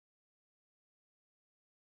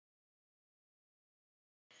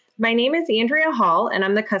My name is Andrea Hall, and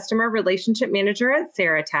I'm the Customer Relationship Manager at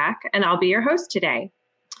Saratech, and I'll be your host today.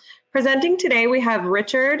 Presenting today, we have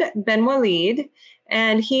Richard Benoualid,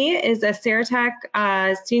 and he is a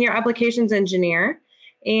Saratech Senior Applications Engineer,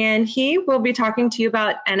 and he will be talking to you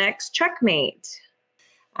about NX Checkmate.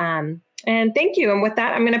 And thank you, and with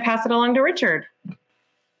that, I'm going to pass it along to Richard.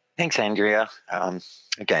 Thanks, Andrea.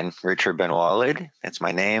 Again, Richard Benoualid, that's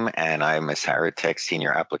my name, and I'm a Saratech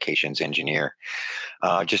Senior Applications Engineer.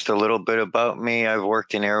 Just a little bit about me. I've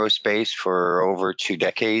worked in aerospace for over 2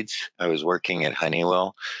 decades. I was working at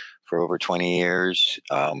Honeywell for over 20 years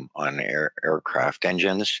on aircraft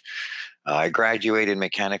engines. I graduated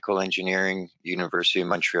mechanical engineering, University of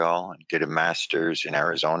Montreal, and did a master's in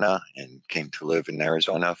Arizona and came to live in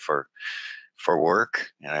Arizona for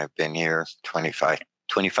work. And I've been here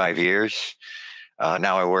 25 years.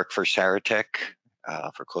 Now I work for Saratech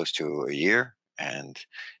for close to a year. And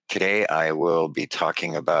today I will be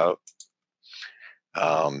talking about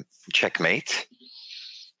Checkmate.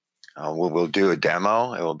 We'll do a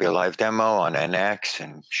demo. It will be a live demo on NX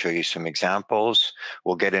and show you some examples.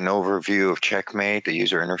 We'll get an overview of Checkmate, the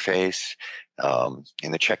user interface,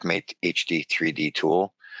 in the Checkmate HD 3D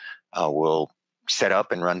tool. We'll set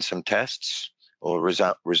up and run some tests. We'll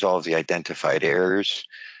resolve the identified errors.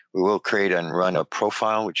 We will create and run a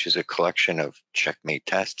profile, which is a collection of Checkmate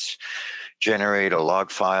tests, generate a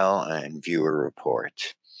log file, and view a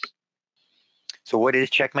report. So what is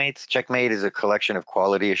Checkmate? Checkmate is a collection of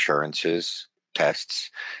quality assurances tests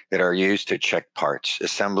that are used to check parts,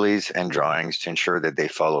 assemblies, and drawings to ensure that they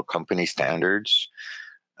follow company standards,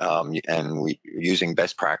 and using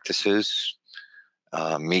best practices,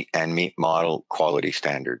 meet model quality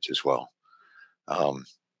standards as well.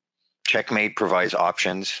 Checkmate provides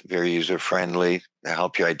options, very user-friendly, to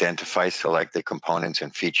help you identify, select the components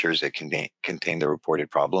and features that contain the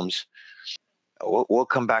reported problems. We'll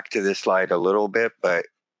come back to this slide a little bit, but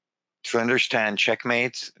to understand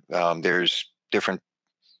Checkmate, there's different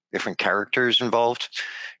characters involved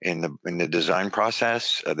in the design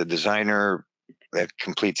process. The designer that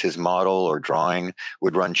completes his model or drawing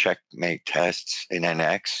would run Checkmate tests in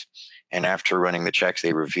NX. And after running the checks,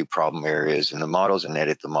 they review problem areas in the models and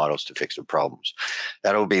edit the models to fix the problems.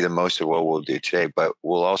 That'll be the most of what we'll do today, but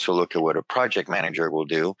we'll also look at what a project manager will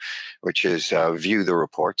do, which is view the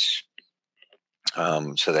reports.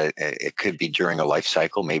 So that it could be during a life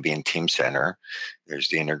cycle, maybe in Team Center. There's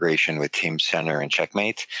the integration with Team Center and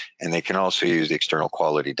Checkmate, and they can also use the external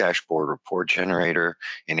quality dashboard report generator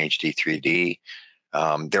in HD 3D.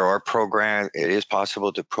 It is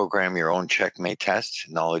possible to program your own Checkmate tests,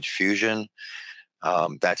 Knowledge Fusion.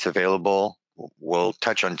 That's available. We'll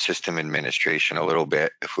touch on system administration a little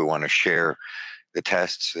bit if we want to share the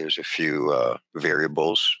tests. There's a few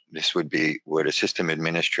variables. This would be what a system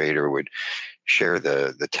administrator would share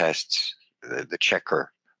the tests, the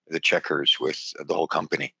checkers with the whole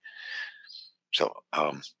company. So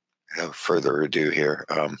without further ado here,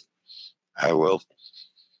 I will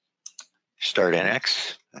start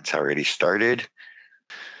NX. That's already started.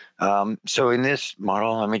 So in this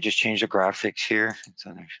model, let me just change the graphics here.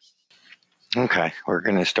 Okay, we're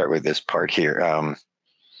going to start with this part here.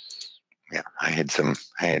 Yeah, I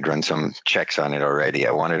had run some checks on it already.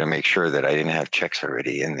 I wanted to make sure that I didn't have checks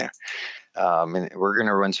already in there. And we're going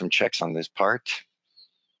to run some checks on this part.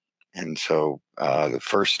 And so the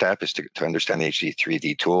first step is to understand the HD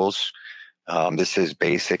 3D tools. This is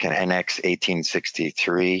basic in NX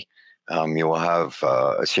 1863. You will have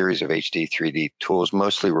a series of HD 3D tools,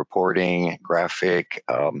 mostly reporting, graphic,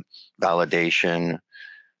 validation,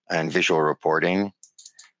 and visual reporting.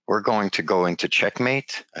 We're going to go into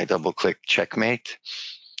Checkmate. I double-click Checkmate.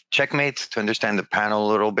 Checkmate, to understand the panel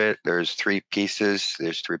a little bit, there's 3 pieces.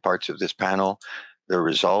 There's 3 parts of this panel: the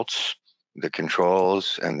results, the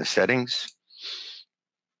controls, and the settings.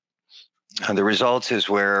 And the results is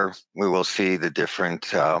where we will see the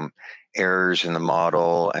different errors in the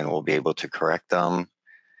model, and we'll be able to correct them.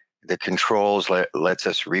 The controls lets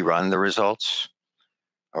us rerun the results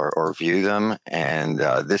or view them, and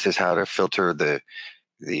this is how to filter the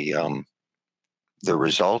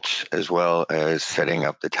results as well as setting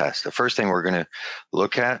up the test. The first thing we're going to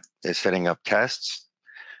look at is setting up tests.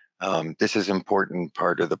 This is an important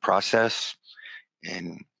part of the process,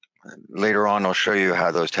 and later on I'll show you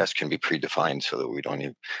how those tests can be predefined so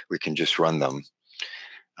that we can just run them.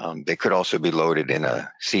 They could also be loaded in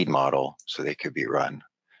a seed model so they could be run.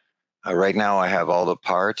 Right now I have all the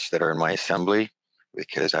parts that are in my assembly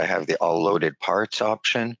because I have the all loaded parts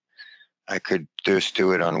option. I could just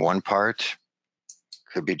do it on one part.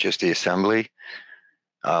 Could be just the assembly.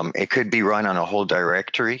 It could be run on a whole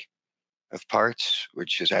directory of parts,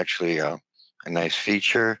 which is actually a nice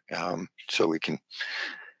feature. So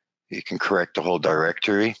you can correct the whole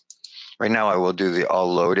directory. Right now I will do the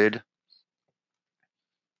all loaded.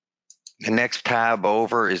 The next tab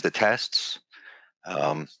over is the tests.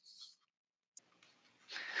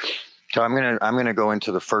 So I'm gonna go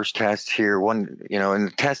into the first test here. One, in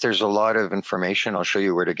the test there's a lot of information. I'll show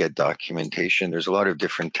you where to get documentation. There's a lot of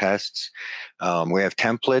different tests. We have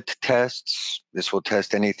template tests. This will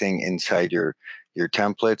test anything inside your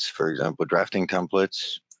templates. For example, drafting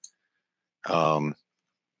templates,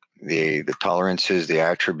 the tolerances, the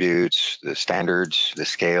attributes, the standards, the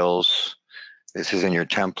scales. This is in your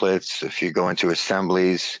templates. If you go into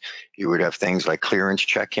assemblies, you would have things like clearance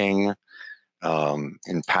checking.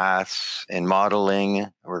 In paths, in modeling,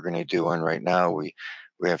 we're going to do one right now. We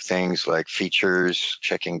have things like features,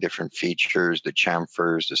 checking different features, the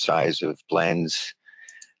chamfers, the size of blends,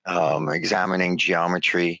 examining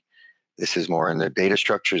geometry. This is more in the data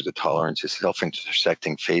structures, the tolerances,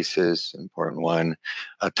 self-intersecting faces, important one.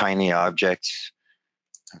 Tiny objects.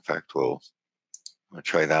 In fact, we'll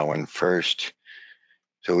try that one first.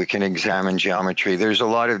 So we can examine geometry. There's a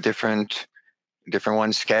lot of different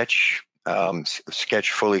ones. Sketch.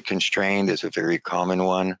 Sketch fully constrained is a very common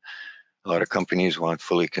one. A lot of companies want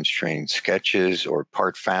fully constrained sketches, or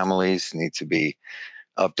part families need to be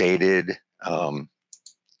updated and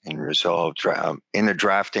resolved. In the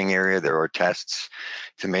drafting area, there are tests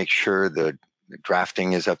to make sure the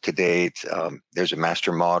drafting is up to date. There's a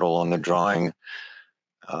master model on the drawing.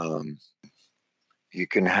 You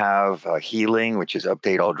can have healing, which is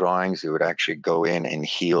update all drawings. It would actually go in and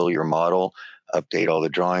heal your model, update all the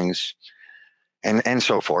drawings. And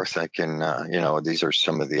so forth. I can, these are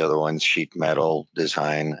some of the other ones: sheet metal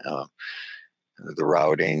design, the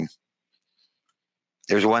routing.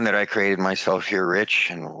 There's one that I created myself here, Rich,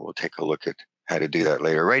 and we'll take a look at how to do that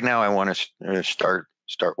later. Right now, I want to start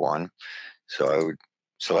one. So I would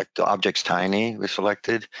select the objects tiny. We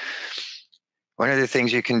selected. One of the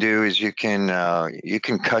things you can do is you can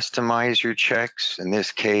customize your checks. In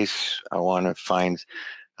this case, I want to find,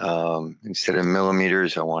 instead of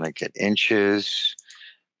millimeters, I want to get inches.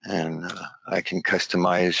 And I can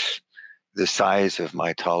customize the size of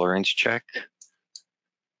my tolerance check.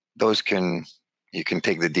 You can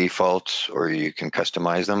take the defaults or you can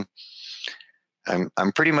customize them.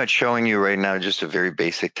 I'm pretty much showing you right now just a very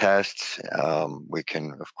basic test. We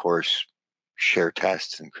can, of course, share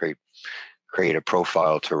tests and create a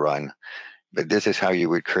profile to run. But this is how you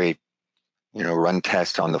would run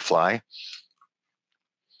tests on the fly.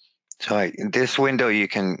 So this window you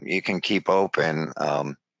can keep open,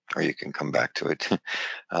 or you can come back to it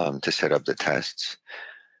to set up the tests.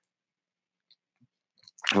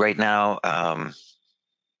 Right now, I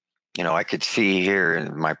could see here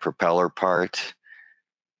in my propeller part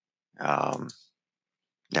that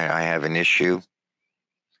I have an issue.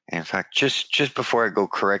 In fact, just before I go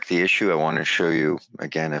correct the issue, I want to show you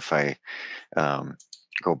again, if I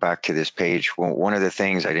go back to this page, one of the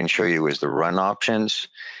things I didn't show you was the run options.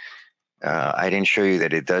 I didn't show you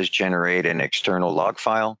that it does generate an external log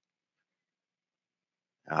file.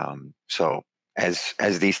 So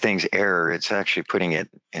as these things error, it's actually putting it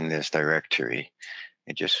in this directory.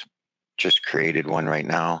 It just created one right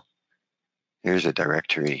now. Here's a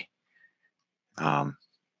directory. And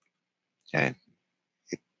it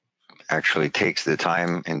actually takes the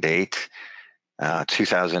time and date,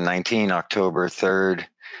 2019, October 3rd,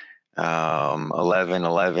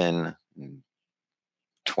 11,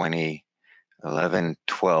 20, 11,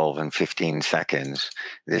 12, and 15 seconds.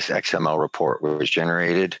 This XML report was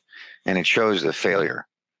generated, and it shows the failure.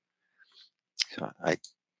 So I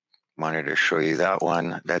wanted to show you that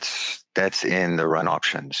one. That's in the run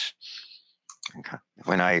options. Okay.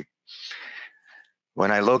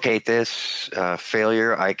 When I locate this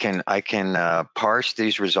failure, I can parse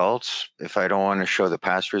these results. If I don't want to show the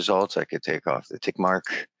past results, I could take off the tick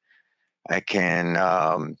mark. I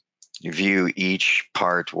can view each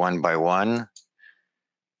part one by one.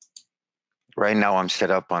 Right now I'm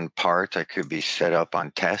set up on part. I could be set up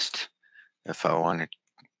on test if I wanted.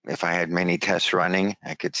 If I had many tests running,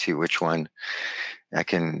 I could see which one I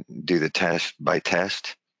can do the test by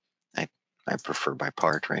test. I prefer by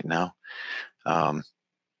part right now.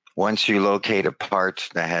 Once you locate a part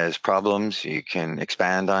that has problems, you can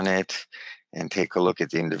expand on it and take a look at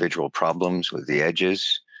the individual problems with the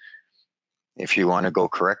edges. If you want to go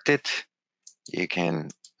correct it, you can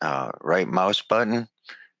right mouse button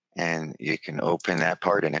and you can open that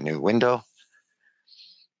part in a new window.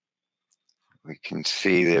 We can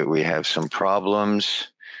see that we have some problems.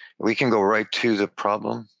 We can go right to the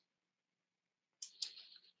problem.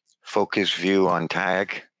 Focus view on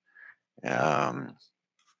tag.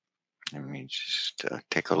 Let me just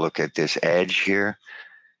take a look at this edge here.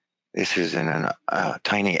 This is a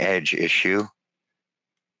tiny edge issue.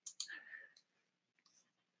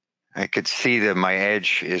 I could see that my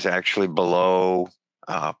edge is actually below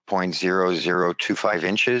 0.0025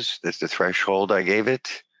 inches. That's the threshold I gave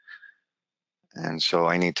it. And so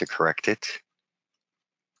I need to correct it.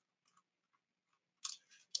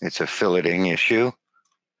 It's a filleting issue.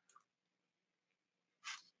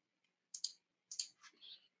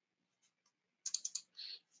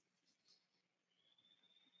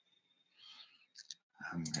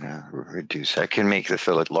 I'm gonna reduce. I can make the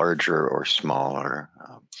fillet larger or smaller.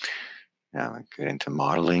 Now I get into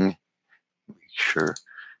modeling. Make sure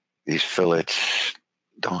these fillets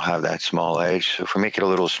don't have that small edge. So if we make it a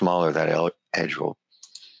little smaller, that edge will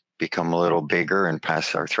become a little bigger and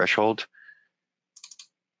pass our threshold.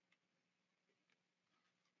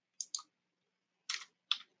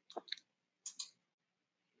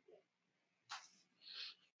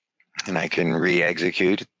 And I can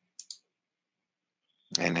re-execute,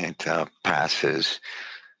 and it passes.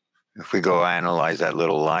 If we go analyze that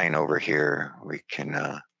little line over here, we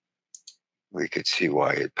could see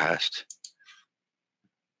why it passed.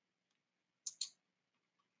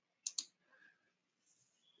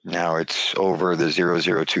 Now it's over the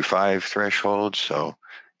 0.0025 threshold, so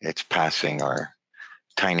it's passing our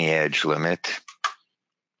tiny edge limit.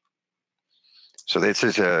 So this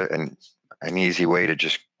is an easy way to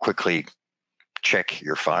just quickly check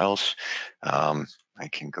your files. I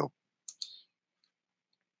can go.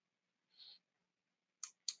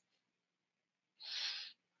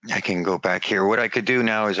 Back here. What I could do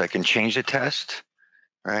now is I can change the test,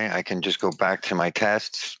 right? I can just go back to my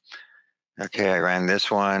tests. Okay, I ran this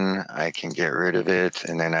one. I can get rid of it,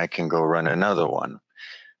 and then I can go run another one.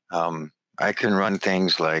 I can run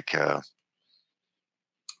things like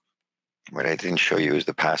what I didn't show you is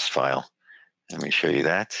the past file. Let me show you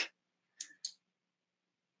that.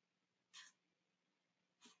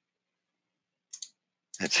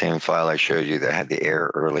 That same file I showed you that had the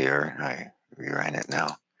error earlier, I reran it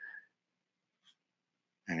now.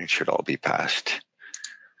 And it should all be passed.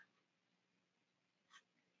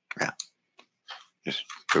 Yeah, just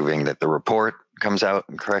proving that the report comes out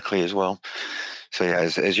correctly as well. So yeah,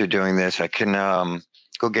 as you're doing this, I can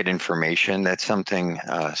go get information. That's something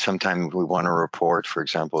sometimes we want to report, for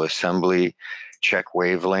example, assembly check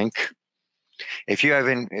wavelength. If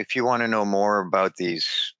you want to know more about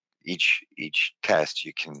these, each test,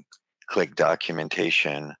 you can click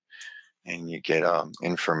documentation and you get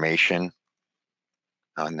information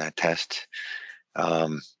on that test.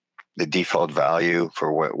 The default value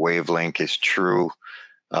for what wavelength is true.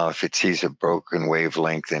 If it sees a broken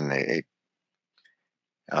wavelength, then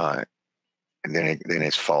then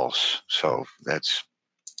it's false. So that's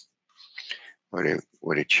what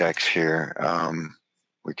it checks here.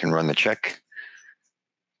 We can run the check.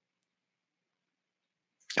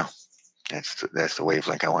 Oh, that's the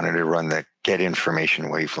wavelength. I wanted to run the get information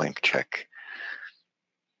wavelength check.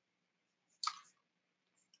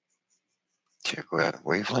 Check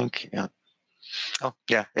wavelength. Yeah. Oh,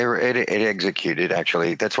 yeah. It executed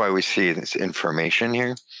actually. That's why we see this information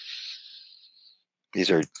here.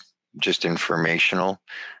 These are just informational.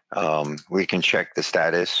 We can check the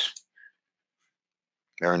status.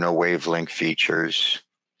 There are no wavelength features.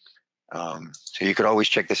 So you could always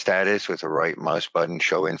check the status with the right mouse button,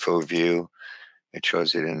 show info view. It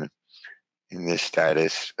shows it in this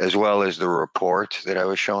status, as well as the report that I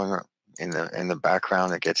was showing in the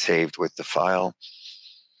background that gets saved with the file.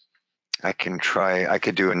 I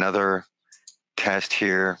could do another test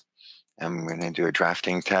here. I'm going to do a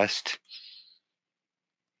drafting test.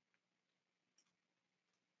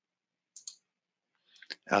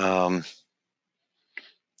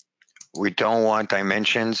 We don't want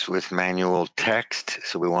dimensions with manual text,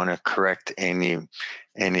 so we want to correct any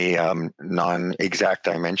non-exact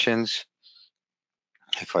dimensions.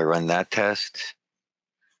 If I run that test,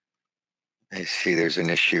 I see there's an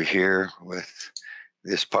issue here with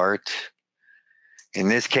this part. In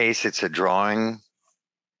this case, it's a drawing.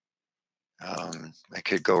 I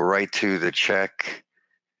could go right to the check.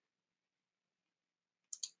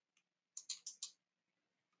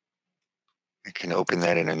 I can open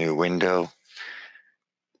that in a new window.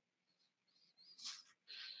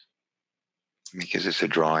 Because it's a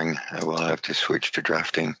drawing, I will have to switch to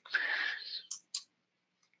drafting.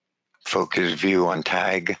 Focus view on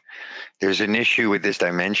tag. There's an issue with this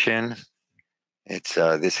dimension. It's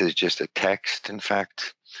this is just a text, in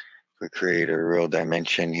fact. We create a real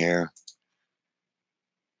dimension here.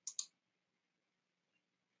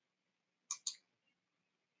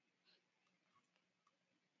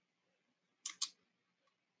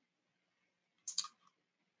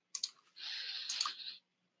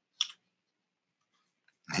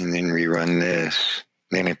 and then rerun this.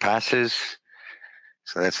 Then it passes.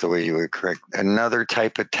 So that's the way you would correct. Another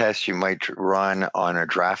type of test you might run on a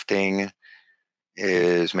drafting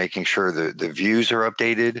is making sure the views are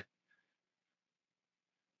updated.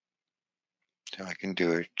 So I can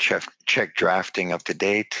do a check drafting up to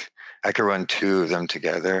date. I could run two of them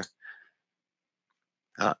together.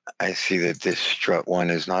 I see that this strut one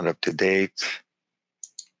is not up to date.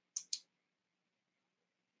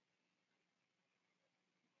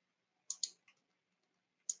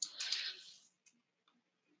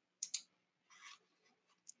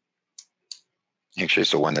 Actually,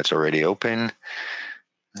 it's the one that's already open.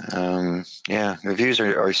 Yeah, the views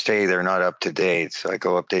are they're not up to date. So I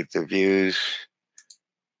go update the views.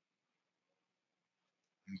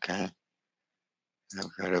 Okay.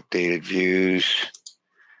 I've got updated views.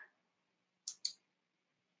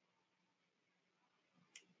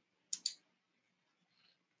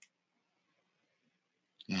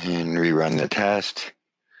 And rerun the test.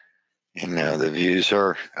 And now the views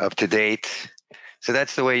are up to date. So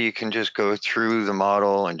that's the way you can just go through the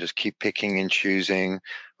model and just keep picking and choosing.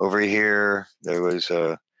 Over here, there was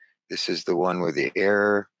this is the one where the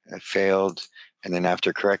error failed. And then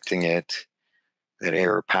after correcting it, that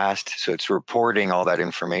error passed. So it's reporting all that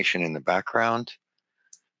information in the background.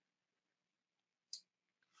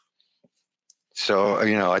 So,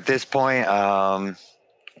 at this point,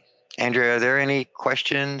 Andrea, are there any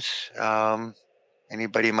questions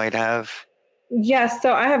anybody might have? Yes,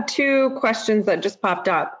 so I have two questions that just popped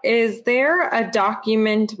up. Is there a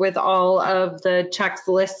document with all of the checks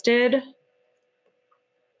listed?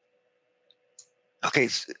 Okay,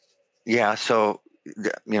 yeah, so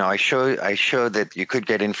I showed that you could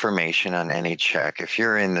get information on any check. If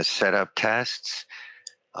you're in the setup tests,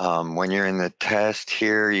 when you're in the test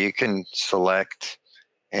here, you can select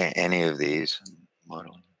any of these.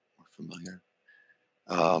 Modeling, more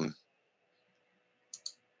familiar.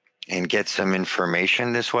 And get some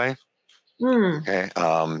information this way. Okay,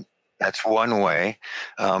 that's one way.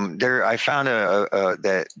 I found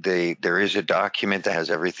that there is a document that has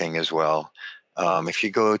everything as well. If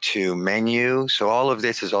you go to menu, so all of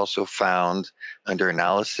this is also found under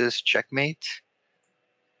analysis checkmate.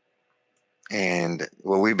 And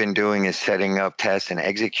what we've been doing is setting up tests and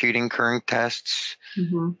executing current tests.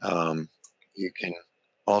 You can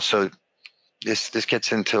also, this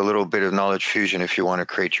gets into a little bit of knowledge fusion if you want to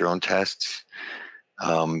create your own tests.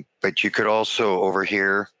 But you could also, over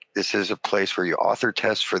here, this is a place where you author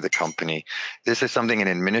tests for the company. This is something an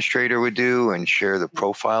administrator would do and share the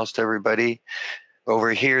profiles to everybody.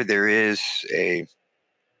 Over here, there is a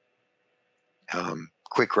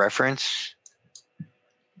quick reference,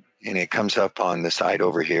 and it comes up on the side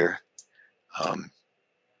over here.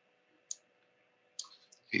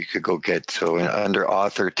 You could go get, so under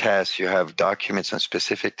author tests, you have documents on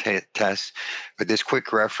specific tests, but this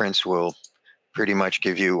quick reference will pretty much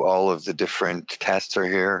give you all of the different tests are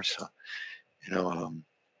here. So,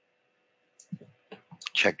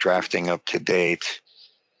 check drafting up to date.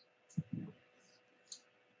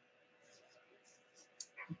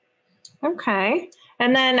 Okay.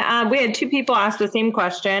 And then we had two people ask the same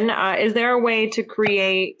question. Is there a way to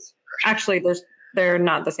create, actually, they're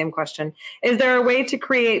not the same question. Is there a way to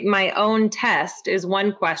create my own test is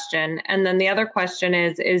one question. And then the other question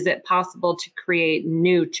is it possible to create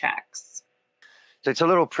new checks? So it's a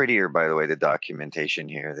little prettier, by the way, the documentation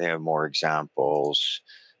here. They have more examples.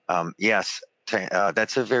 Yes,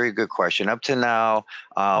 that's a very good question. Up to now,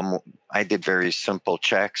 I did very simple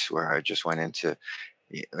checks where I just went into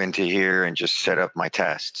here and just set up my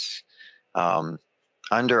tests.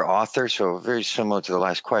 Under author, so very similar to the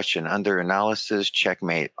last question, under analysis,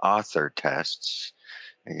 checkmate author tests,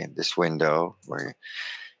 again, this window where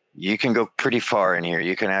you can go pretty far in here.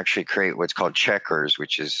 You can actually create what's called checkers,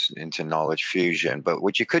 which is into knowledge fusion. But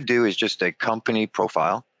what you could do is just a company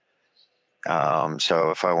profile. So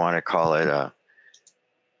if I want to call it a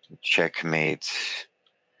checkmate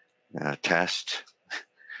test,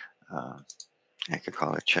 I could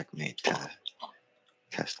call it checkmate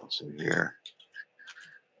test also here.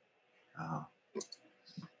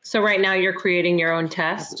 So right now you're creating your own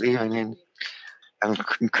test? I'm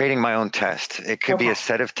creating my own test. It could be a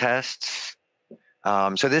set of tests.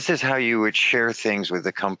 So this is how you would share things with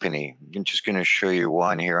the company. I'm just going to show you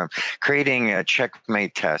one here. I'm creating a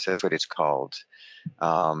checkmate test. That's what it's called.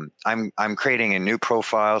 I'm creating a new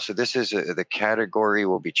profile. So this is the category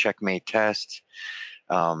will be checkmate test.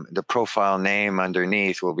 The profile name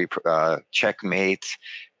underneath will be checkmate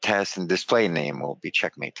test, and display name will be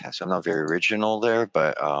checkmate test. I'm not very original there,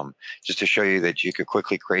 but just to show you that you could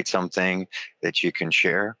quickly create something that you can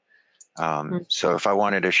share. So if I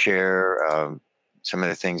wanted to share some of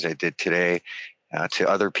the things I did today to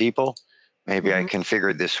other people. Maybe I Mhm.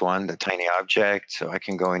 configured this one, the tiny object, so I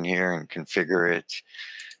can go in here and configure it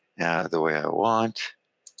the way I want.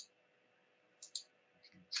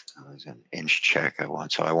 That was an inch check I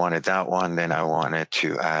want. So I wanted that one. Then I wanted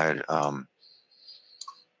to add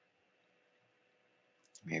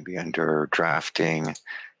maybe under drafting,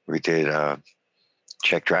 we did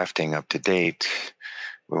check drafting up to date.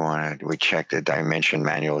 We checked the dimension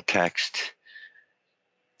manual text.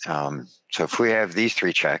 So if we have these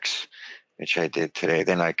 3 checks, which I did today,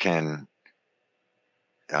 then I can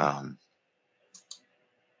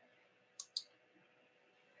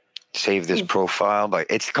save this profile. But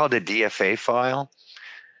it's called a DFA file.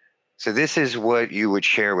 So this is what you would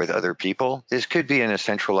share with other people. This could be in a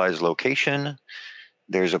centralized location.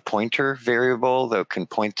 There's a pointer variable that can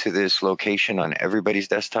point to this location on everybody's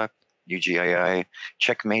desktop, UGII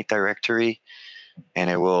Checkmate directory, and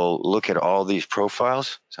it will look at all these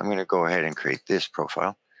profiles. So I'm going to go ahead and create this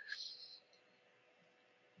profile.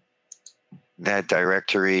 That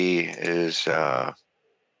directory is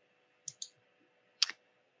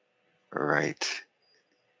right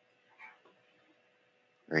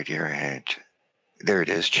here ahead. There it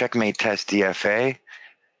is, Checkmate Test DFA.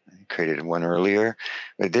 I created one earlier.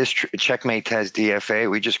 But this Checkmate Test DFA,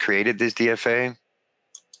 we just created this DFA.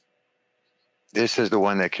 This is the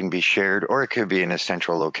one that can be shared, or it could be in a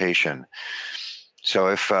central location. So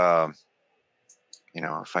if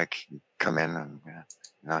if I can come in, I'm gonna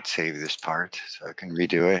not save this part, so I can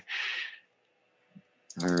redo it.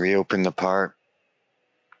 I'm gonna reopen the part,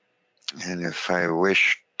 and if I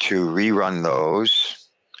wish to rerun those,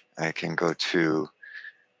 I can go to.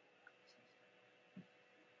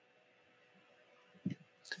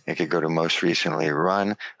 I could go to most recently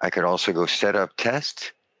run. I could also go set up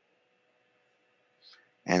test.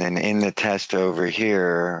 And then in the test over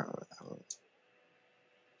here,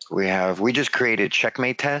 we just created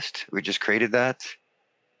Checkmate test. We just created that.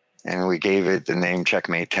 And we gave it the name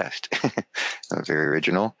Checkmate test. Very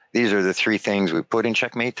original. These are the 3 things we put in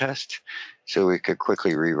Checkmate test. So we could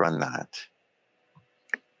quickly rerun that.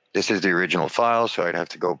 This is the original file, so I'd have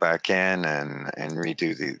to go back in and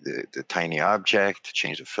redo the tiny object,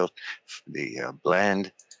 change the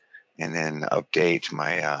blend, and then update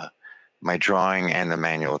my drawing and the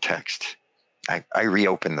manual text. I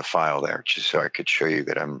reopened the file there just so I could show you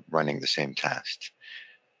that I'm running the same test.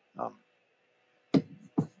 And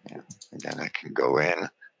then I can go in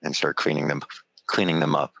and start cleaning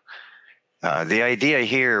them up. The idea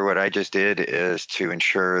here, what I just did, is to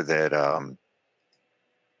ensure that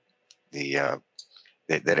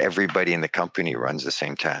that everybody in the company runs the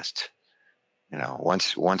same test.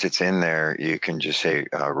 Once it's in there, you can just say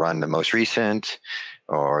run the most recent,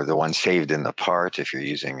 or the one saved in the part. If you're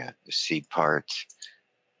using a seed part,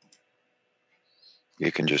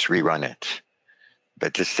 you can just rerun it.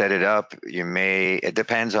 But to set it up, it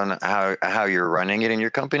depends on how you're running it in your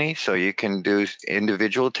company. So you can do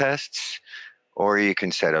individual tests, or you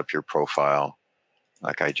can set up your profile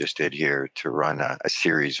like I just did here to run a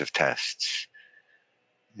series of tests.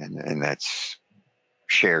 And that's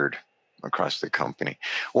shared across the company.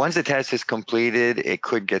 Once the test is completed, it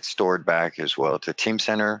could get stored back as well to Team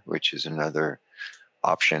Center, which is another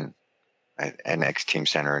option NX Team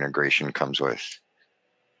Center integration comes with.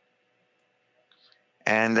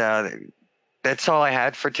 And that's all I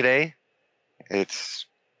had for today. It's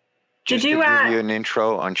just to give you an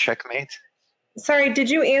intro on Checkmate. Sorry, did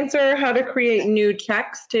you answer how to create new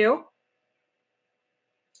checks too?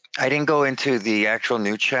 I didn't go into the actual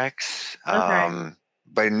new checks, Okay.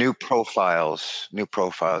 but new profiles.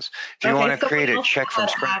 If you want to create a check from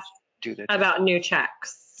scratch, do that. About new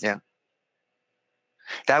checks. Yeah.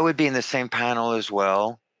 That would be in the same panel as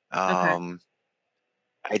well. Okay.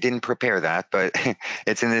 I didn't prepare that, but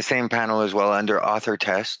it's in the same panel as well under author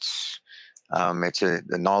tests. It's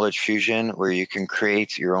the knowledge fusion where you can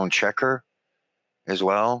create your own checker as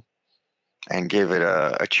well and give it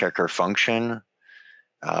a checker function.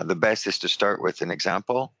 The best is to start with an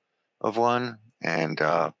example of one and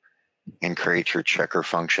create your checker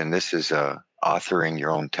function. This is authoring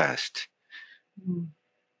your own test. Mm-hmm.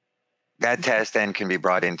 That test then can be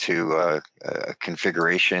brought into a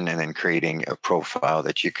configuration and then creating a profile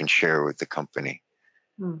that you can share with the company.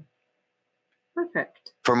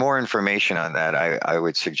 Perfect. For more information on that, I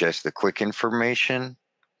would suggest the quick information,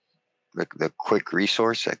 the quick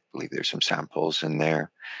resource. I believe there's some samples in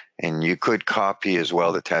there, and you could copy as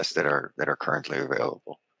well the tests that are currently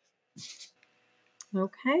available.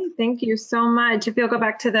 Okay, thank you so much. If you'll go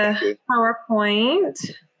back to the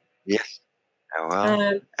PowerPoint. Yes.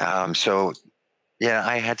 So yeah,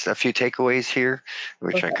 I had a few takeaways here,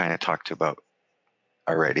 which I kind of talked about.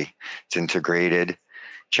 already. It's integrated.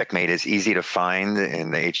 Checkmate is easy to find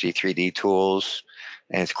in the HD3D tools,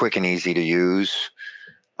 and it's quick and easy to use.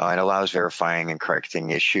 It allows verifying and correcting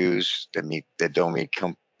issues that don't meet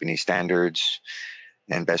company standards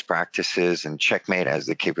and best practices, and Checkmate has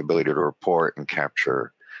the capability to report and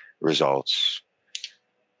capture results.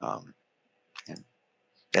 And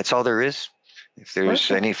that's all there is. If there's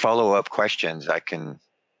Perfect. any follow-up questions, I can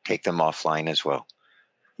take them offline as well.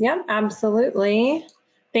 Yeah, absolutely.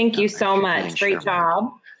 Thank you so much. Great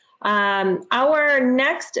job. Our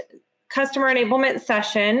next customer enablement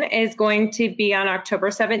session is going to be on October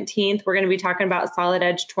 17th. We're going to be talking about Solid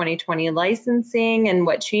Edge 2020 licensing and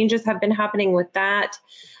what changes have been happening with that.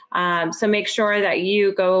 So make sure that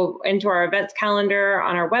you go into our events calendar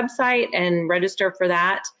on our website and register for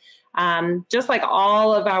that. Just like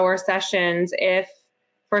all of our sessions, if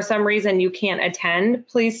for some reason you can't attend,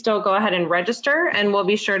 please still go ahead and register, and we'll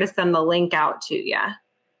be sure to send the link out to you.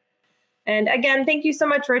 And again, thank you so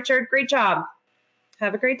much, Richard. Great job.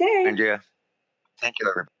 Have a great day. Andrea, thank you,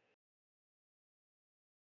 everybody.